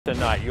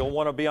Tonight, you'll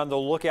want to be on the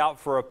lookout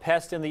for a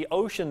pest in the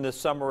ocean this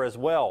summer as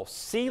well.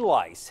 Sea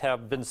lice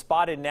have been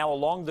spotted now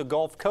along the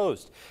Gulf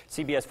Coast.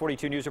 CBS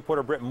 42 News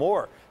reporter Britt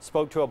Moore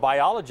spoke to a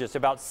biologist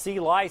about sea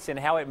lice and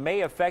how it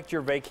may affect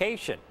your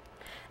vacation.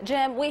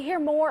 Jim, we hear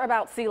more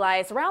about sea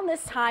lice around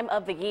this time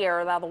of the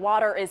year. Now the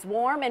water is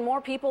warm and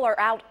more people are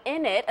out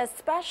in it,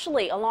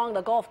 especially along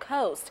the Gulf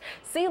Coast.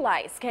 Sea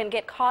lice can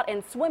get caught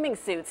in swimming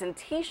suits and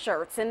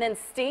t-shirts and then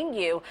sting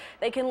you.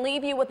 They can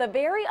leave you with a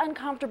very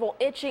uncomfortable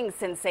itching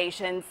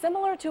sensation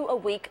similar to a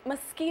weak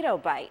mosquito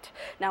bite.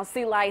 Now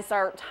sea lice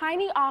are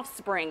tiny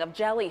offspring of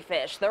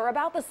jellyfish. They're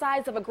about the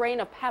size of a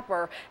grain of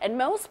pepper, and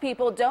most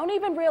people don't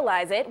even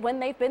realize it when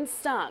they've been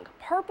stung.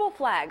 Purple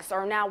flags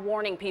are now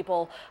warning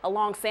people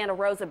along Santa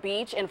Rosa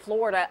Beach in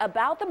Florida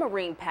about the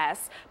marine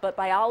pests, but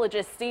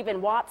biologist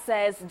WIAT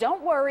says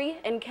don't worry,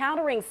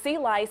 encountering sea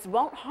lice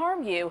won't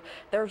harm you.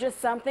 They're just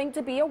something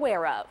to be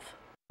aware of.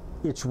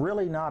 It's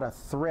really not a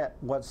threat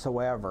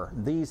whatsoever.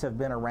 These have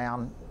been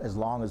around as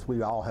long as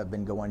we all have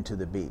been going to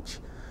the beach.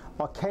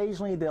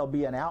 Occasionally there'll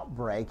be an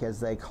outbreak, as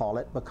they call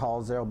it,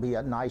 because there'll be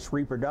a nice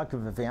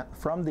reproductive event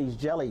from these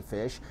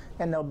jellyfish,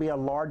 and there'll be a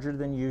larger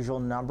than usual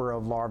number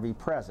of larvae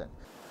present.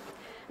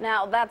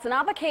 Now, that's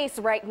not the case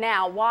right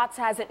now. Watts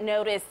hasn't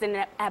noticed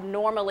an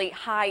abnormally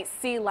high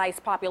sea lice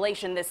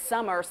population this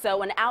summer,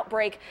 so an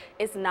outbreak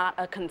is not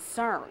a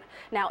concern.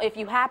 Now, if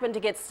you happen to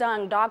get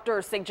stung,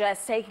 doctors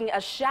suggest taking a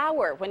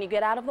shower when you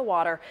get out of the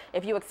water.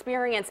 If you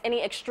experience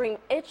any extreme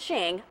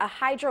itching, a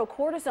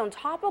hydrocortisone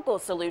topical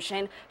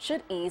solution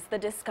should ease the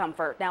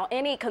discomfort. Now,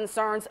 any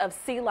concerns of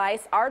sea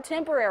lice are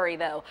temporary,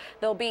 though.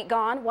 They'll be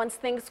gone once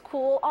things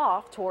cool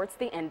off towards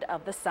the end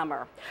of the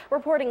summer.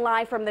 Reporting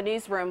live from the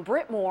newsroom,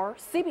 Britt Moore,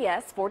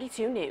 CBS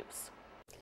 42 News.